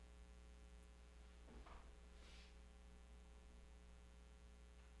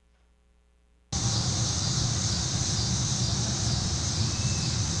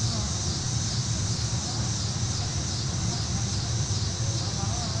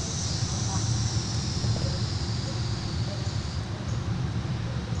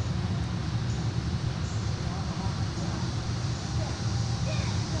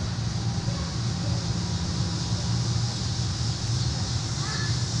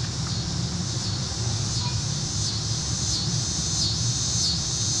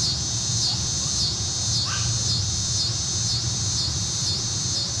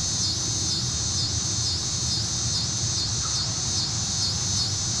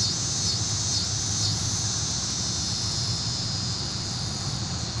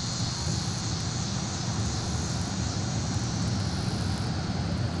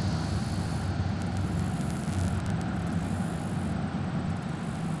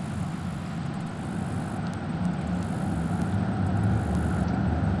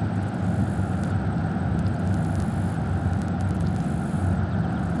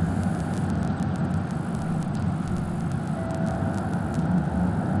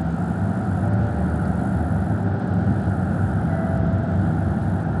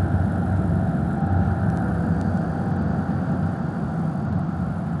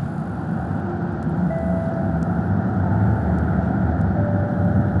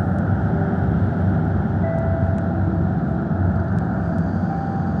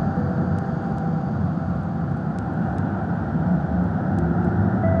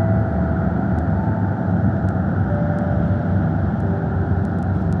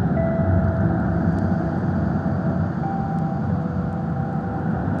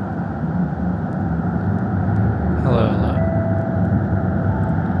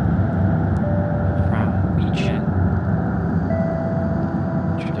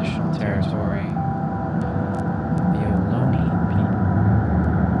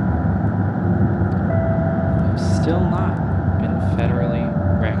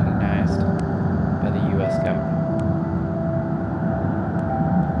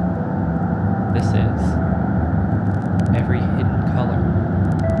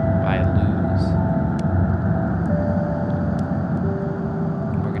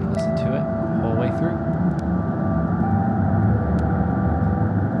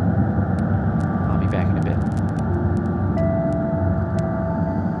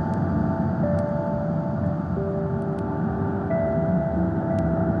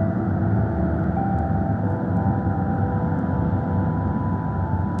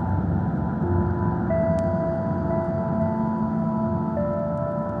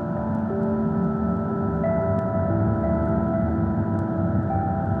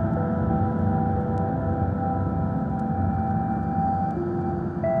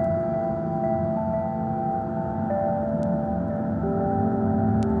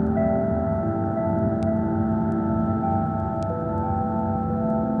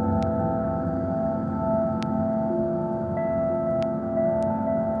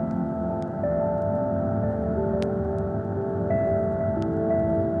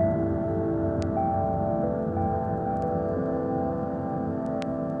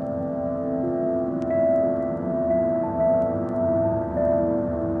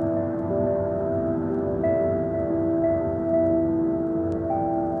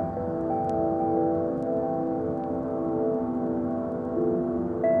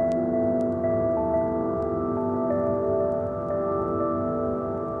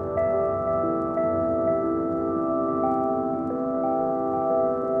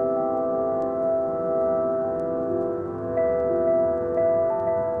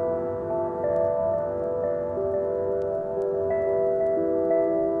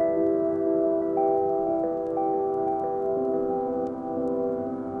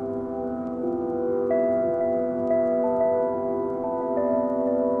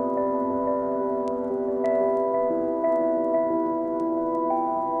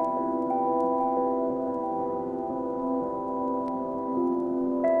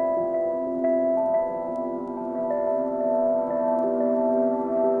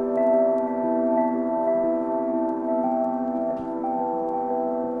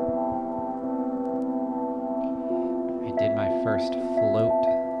did my first float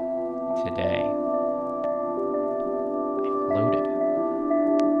today. I floated.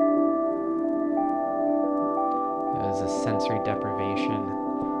 It was a sensory deprivation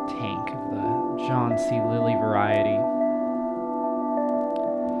tank of the John C. Lilly variety.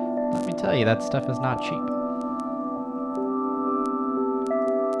 Let me tell you, that stuff is not cheap.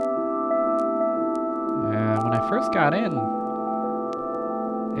 When I first got in,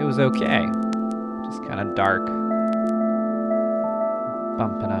 it was okay. Just kind of dark.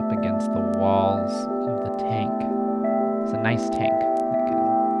 Bumping up against the walls of the tank. It's a nice tank, like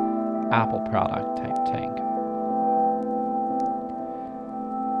an Apple product type tank.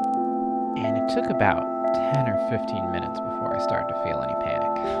 And it took about 10 or 15 minutes before I started to feel any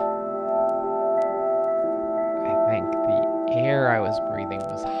panic. I think the air I was breathing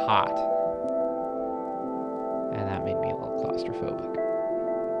was hot, and that made me a little claustrophobic.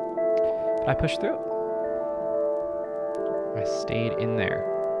 But I pushed through it. I stayed in there.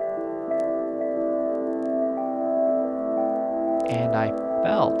 And I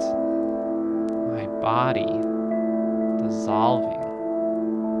felt my body dissolving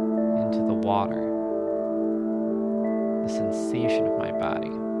into the water. The sensation of my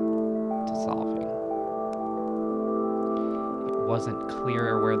body dissolving. It wasn't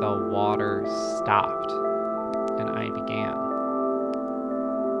clear where the water stopped and I began.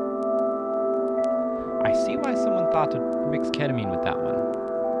 I see why someone thought to mix ketamine with that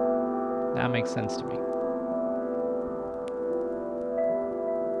one. That makes sense to me.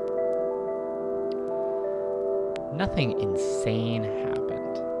 Nothing insane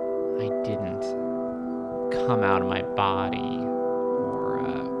happened. I didn't come out of my body or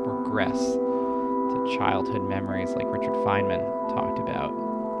regress to childhood memories like Richard Feynman talked about.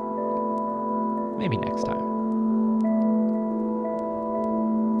 Maybe next time.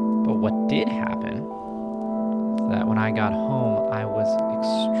 But what did happen is that when I got home, I was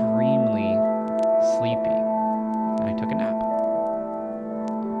extremely sleepy, and I took a nap.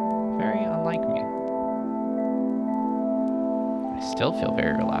 Very unlike me. I still feel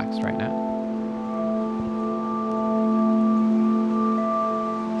very relaxed right now.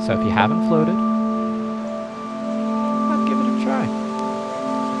 So if you haven't floated, I'd give it a try.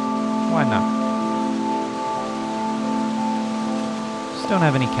 Why not? Just don't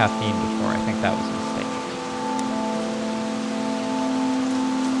have any caffeine before. I think that was a mistake.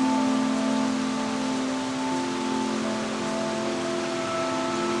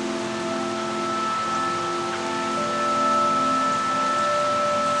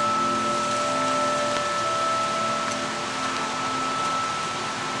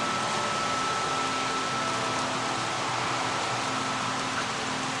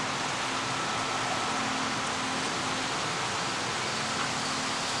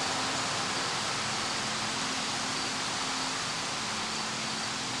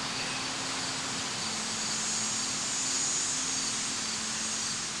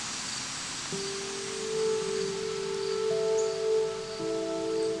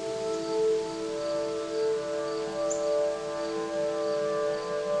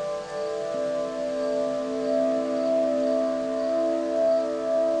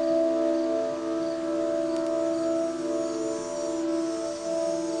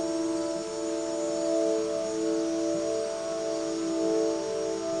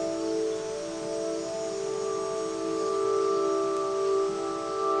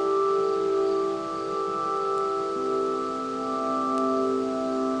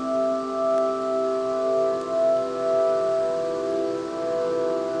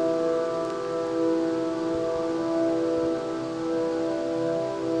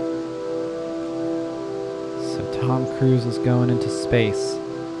 Tom Cruise is going into space.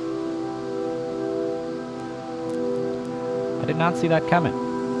 I did not see that coming.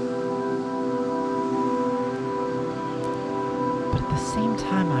 But at the same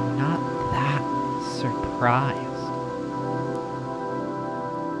time, I'm not that surprised.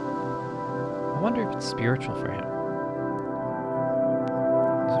 I wonder if it's spiritual for him.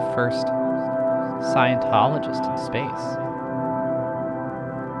 He's the first Scientologist in space.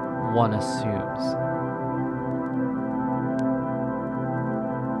 One assumes.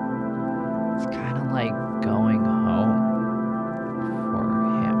 Like going home for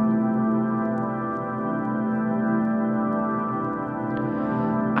him.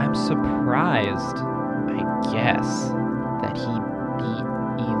 I'm surprised, I guess, that he beat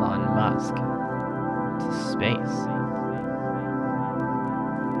Elon Musk to space.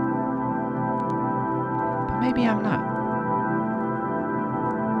 But maybe I'm not.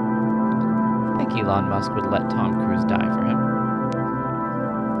 I think Elon Musk would let Tom Cruise die for him.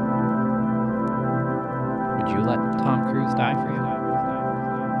 Would you let Tom Cruise die for you?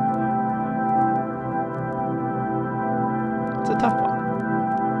 It's a tough one.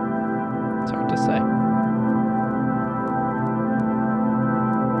 It's hard to say.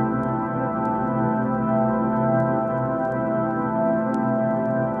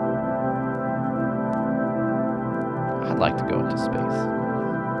 I'd like to go into space.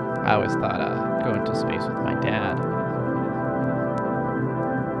 I always thought I'd go into space with my dad.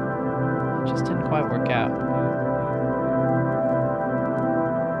 It just didn't quite work out.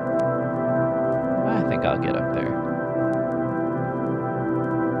 I think I'll get up there.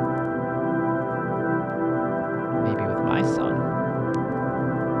 Maybe with my son.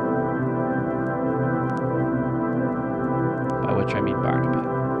 By which I mean Barnaby.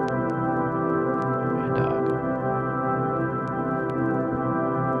 My dog.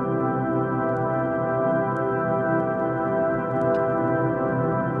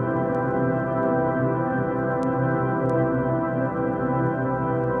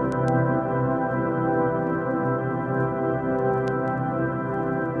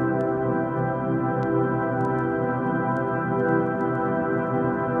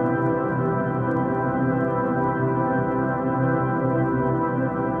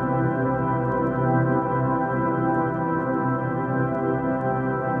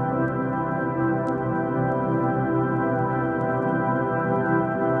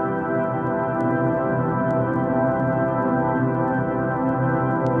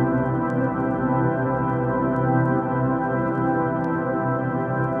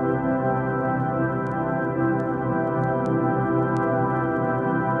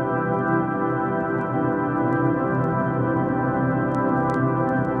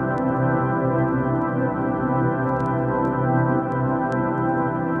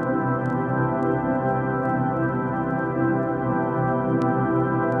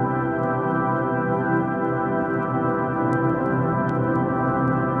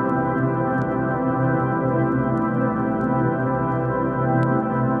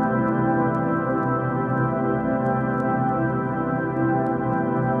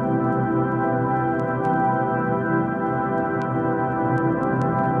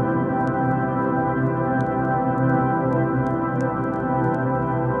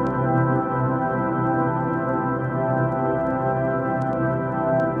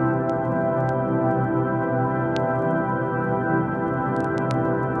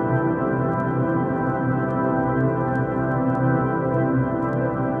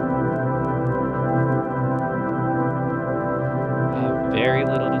 Very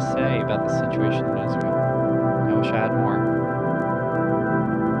little to say about the situation in Israel. I wish I had more.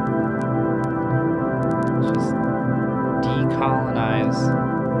 Just decolonize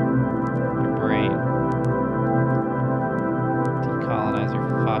your brain. Decolonize your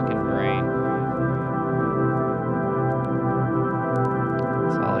fucking brain.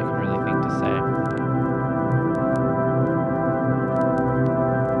 That's all I can really think to say.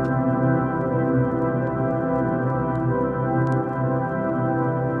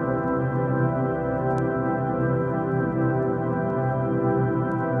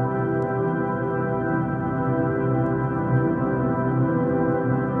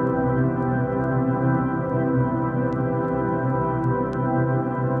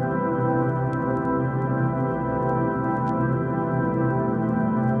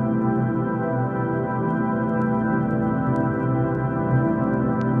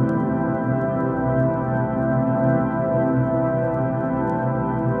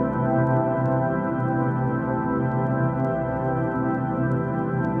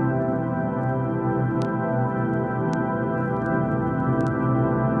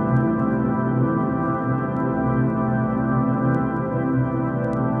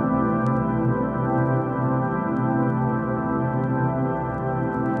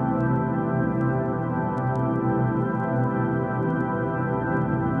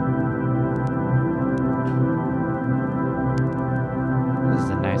 This is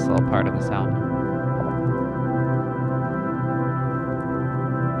a nice little part of this album.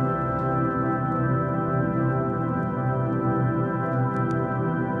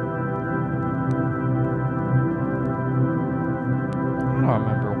 I don't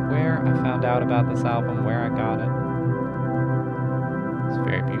remember where I found out about this album, where I got it. It's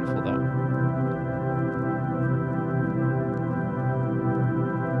very beautiful though.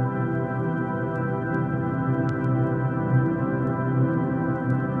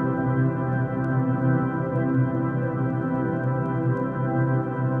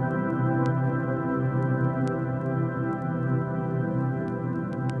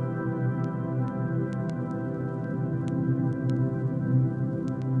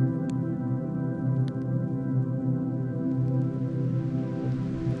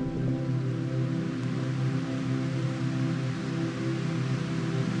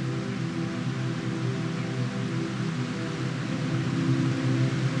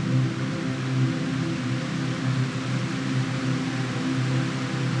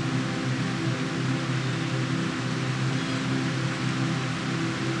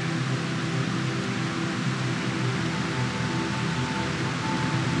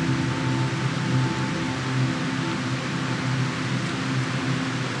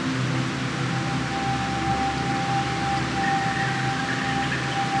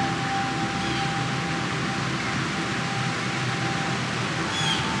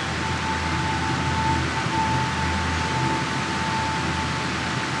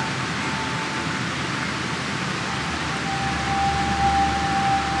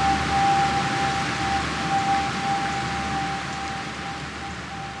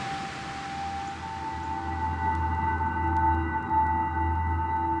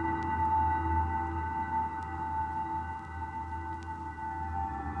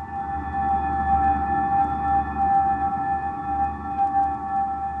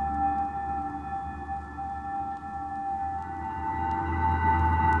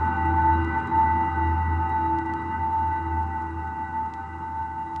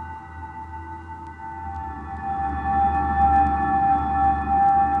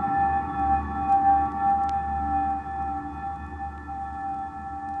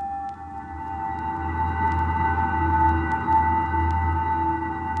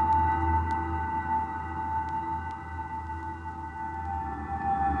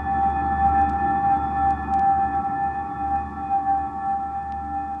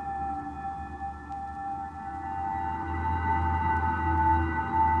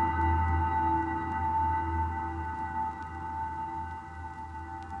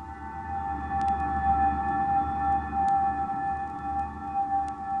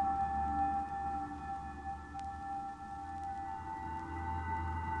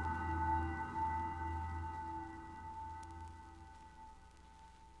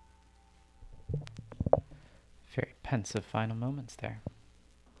 pensive final moments there.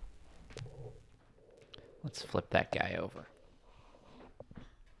 Let's flip that guy over.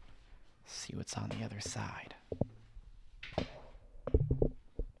 See what's on the other side.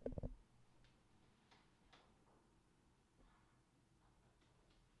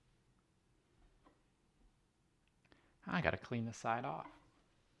 I gotta clean the side off.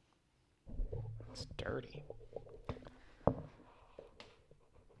 It's dirty.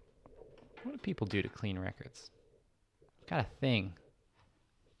 What do people do to clean records? Got a thing.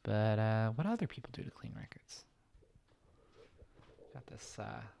 But what do other people do to clean records? Got this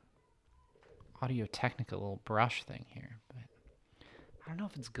Audio-Technica little brush thing here, but I don't know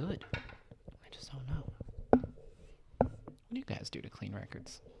if it's good. I just don't know. What do you guys do to clean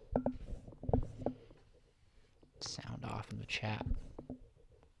records? Sound off in the chat.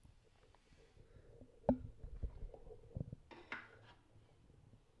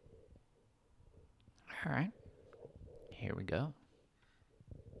 All right, here we go.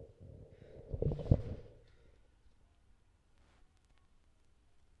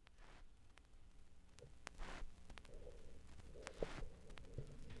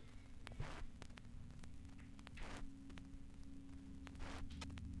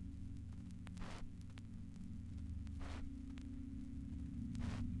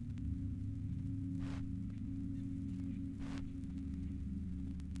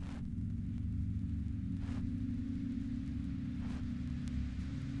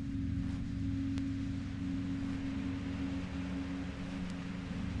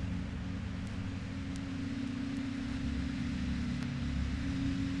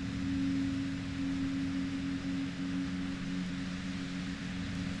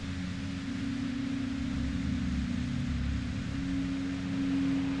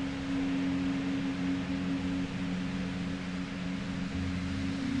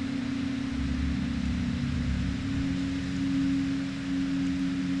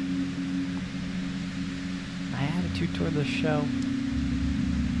 Toward the show.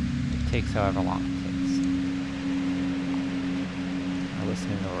 It takes however long it takes. Or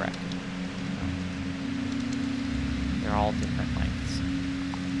listening to a record. They're all different lengths.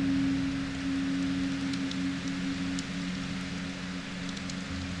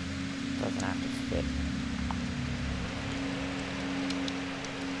 Doesn't have to fit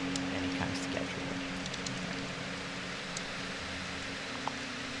any kind of schedule.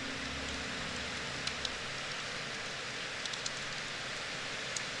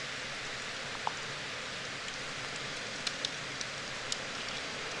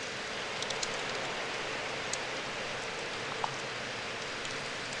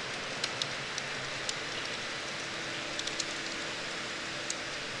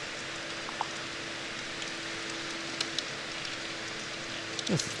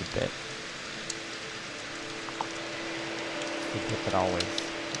 This is the bit. The bit that I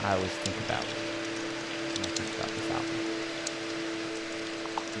always think about when I think about this album.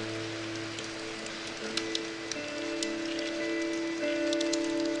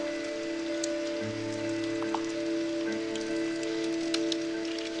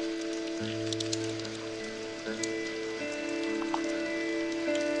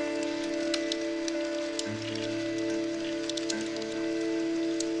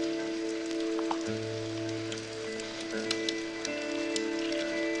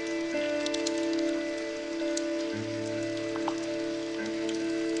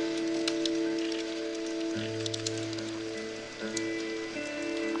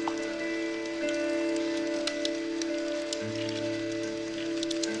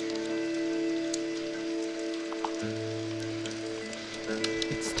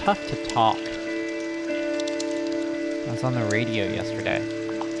 It's tough to talk. I was on the radio yesterday.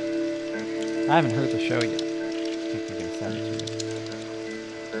 I haven't heard the show yet. I think you're going to send it to me.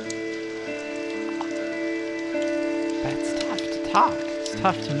 But it's tough to talk. It's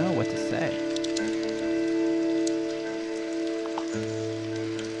tough to know what to say.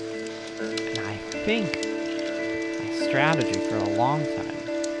 And I think my strategy for a long time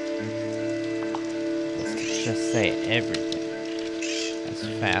was to just say everything as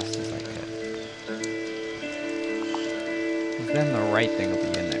fast as I could. Because then the right thing will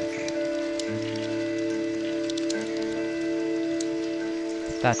be in there for me.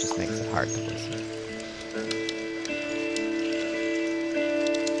 But that just makes it hard to listen.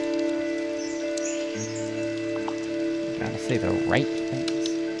 You gotta say the right things.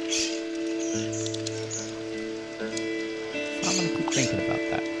 So I'm gonna keep thinking about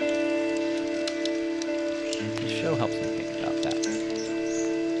that. The show helps me think about that.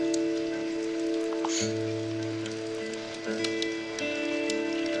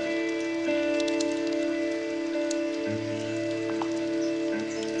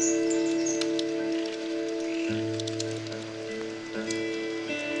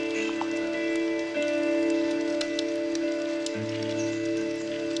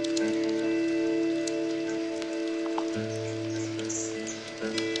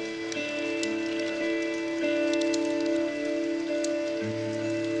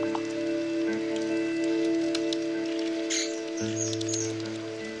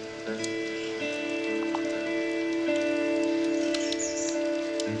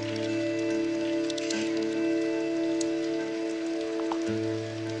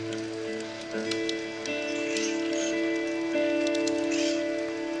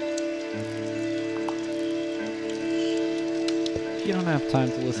 If you don't have time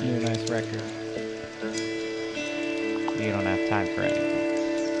to listen to a nice record, you don't have time for anything.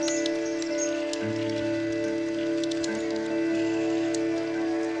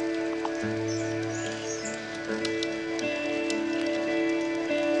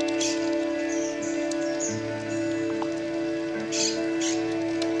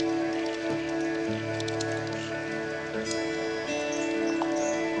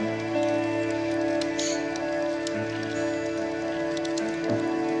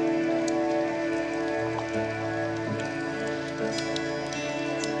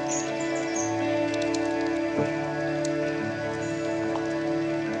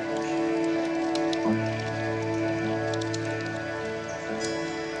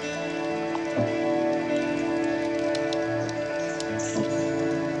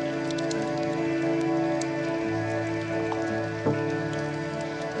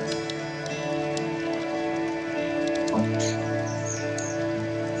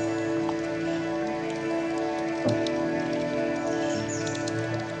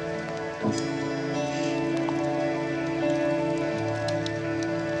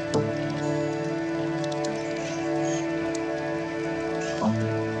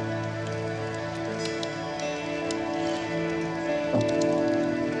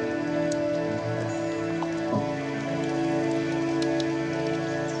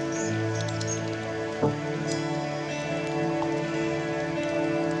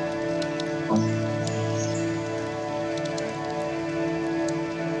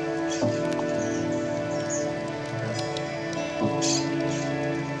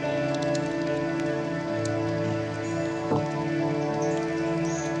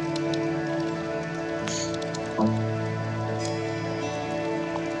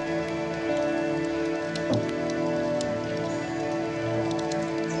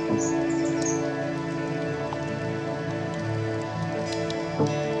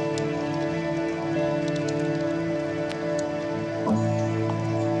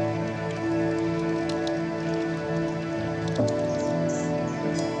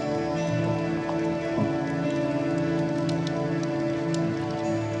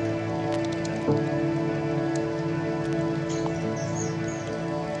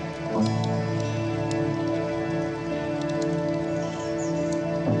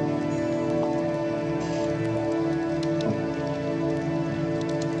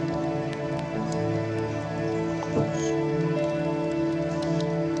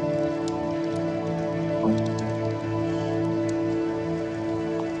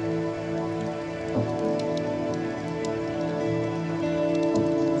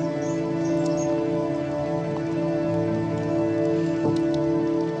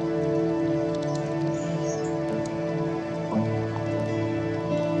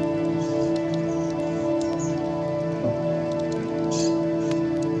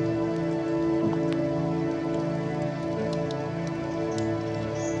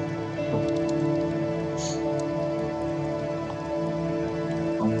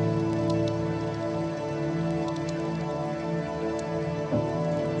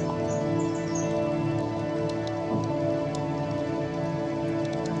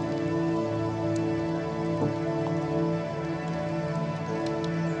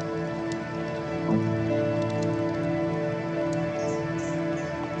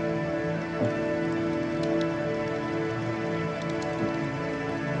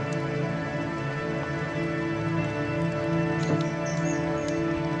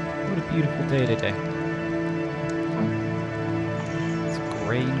 Beautiful day today. It's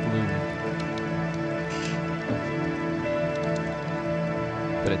gray and gloomy,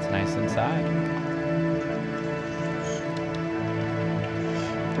 but it's nice inside.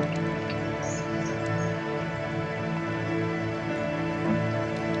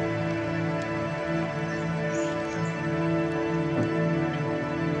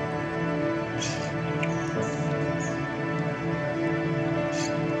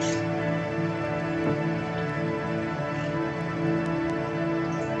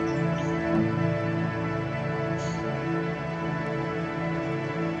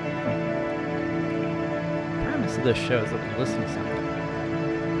 This show is that we listen to something.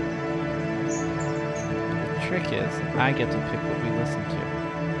 The trick is, I get to pick what we listen to.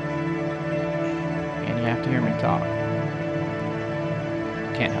 And you have to hear me talk.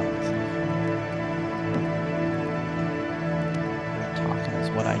 Can't help myself. Talking is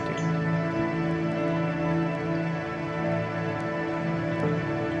what I do.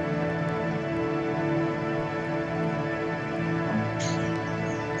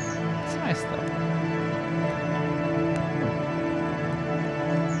 It's nice though.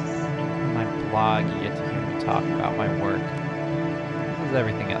 Blog, you get to hear me talk about my work. as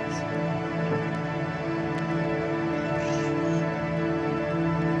everything else.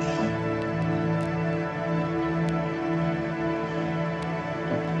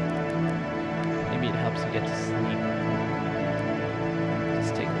 Maybe it helps you get to sleep.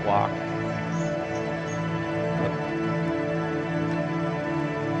 Just take a walk. Look.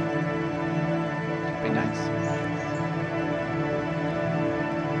 Be nice.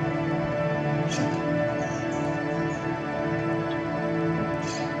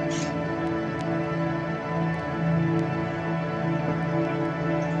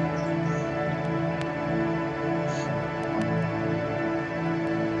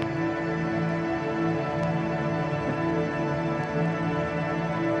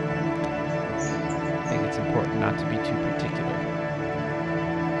 It's important not to be too particular.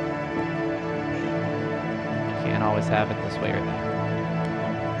 You can't always have it this way or that.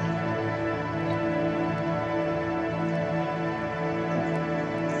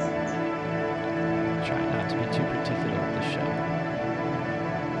 Try not to be too particular with the show.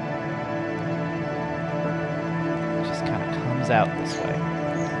 It just kind of comes out this way.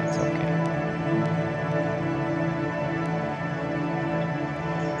 That's okay.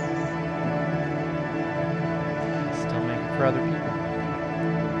 For other people.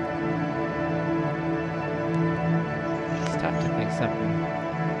 It's tough to think something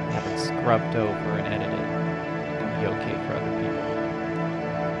haven't scrubbed over and edited can be okay for other people.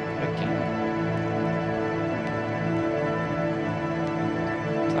 But it can.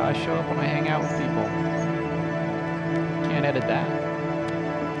 That's how I show up when I hang out with people. Can't edit that.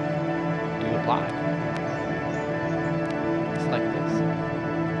 Do it live. It's like this.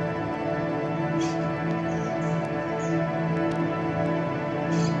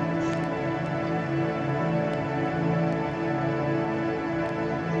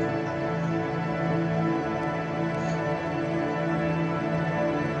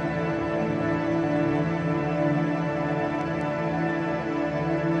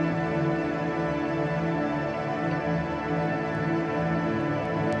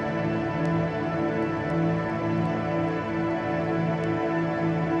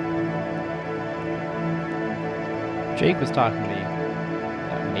 Jake was talking to me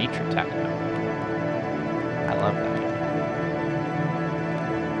about nature techno. I love that.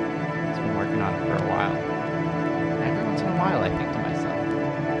 He's been working on it for a while. And every once in a while I think to myself,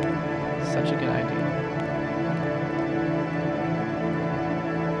 such a good idea.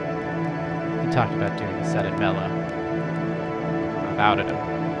 He talked about doing a set at Mellow. I've outed him. I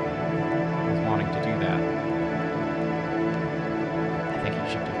was wanting to do that. I think he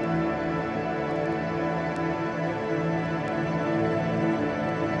should do it.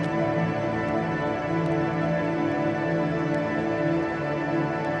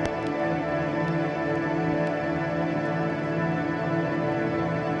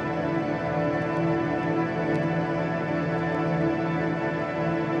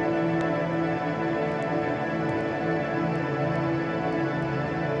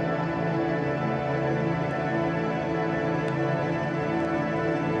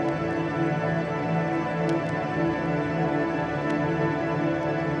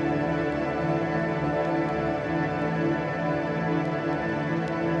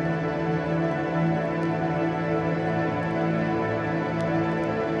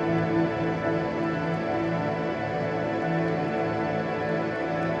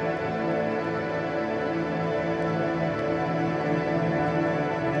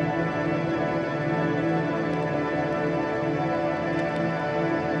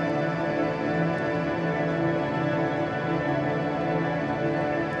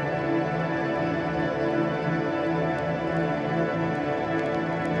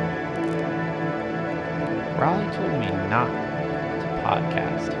 Raleigh told me not to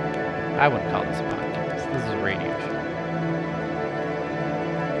podcast. I wouldn't call this a podcast. This is a radio show.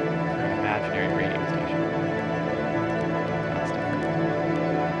 For an imaginary radio station. That's different.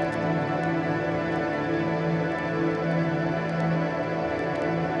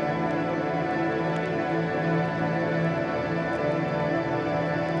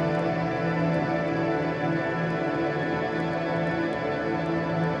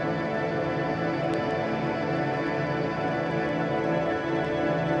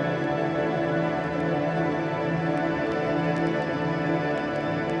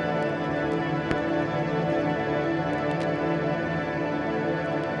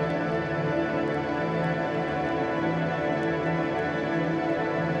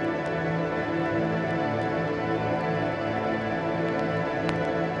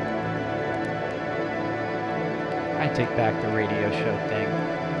 I take back the radio show thing.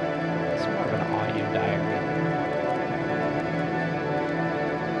 It's more of an audio diary.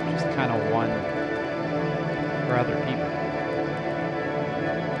 kind of one for other people.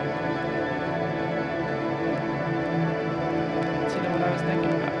 So you know what I was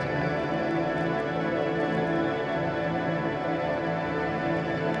thinking about today?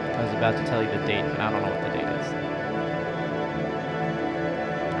 I was about to tell you the date, but I don't know what the date is.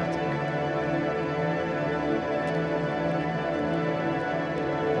 That's okay.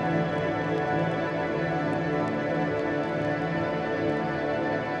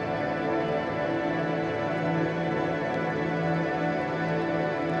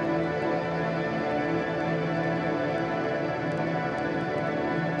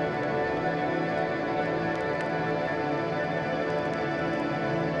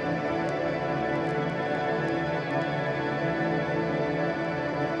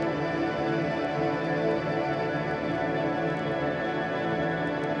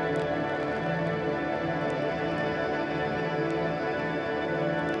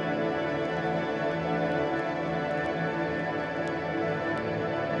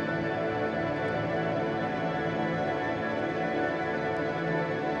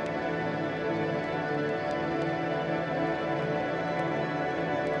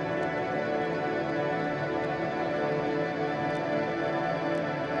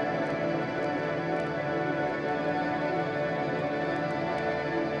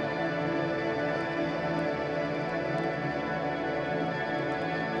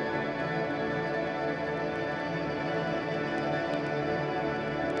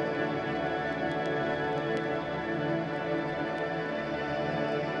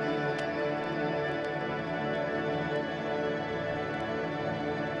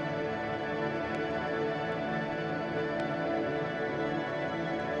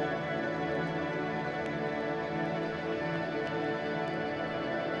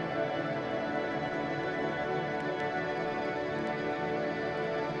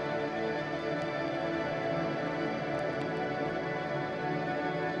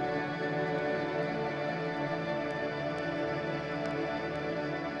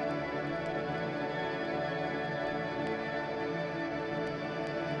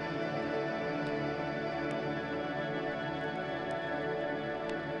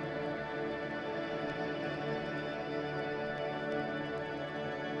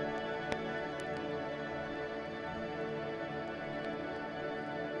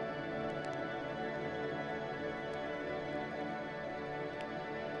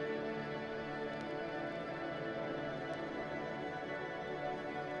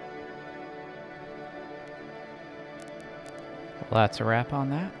 Well, that's a wrap on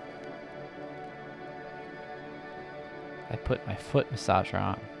that. I put my foot massager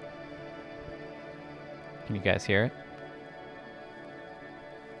on. Can you guys hear it?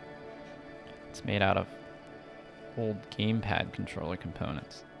 It's made out of old gamepad controller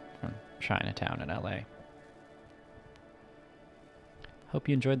components from Chinatown in LA. Hope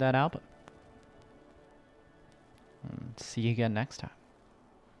you enjoyed that album. See you again next time.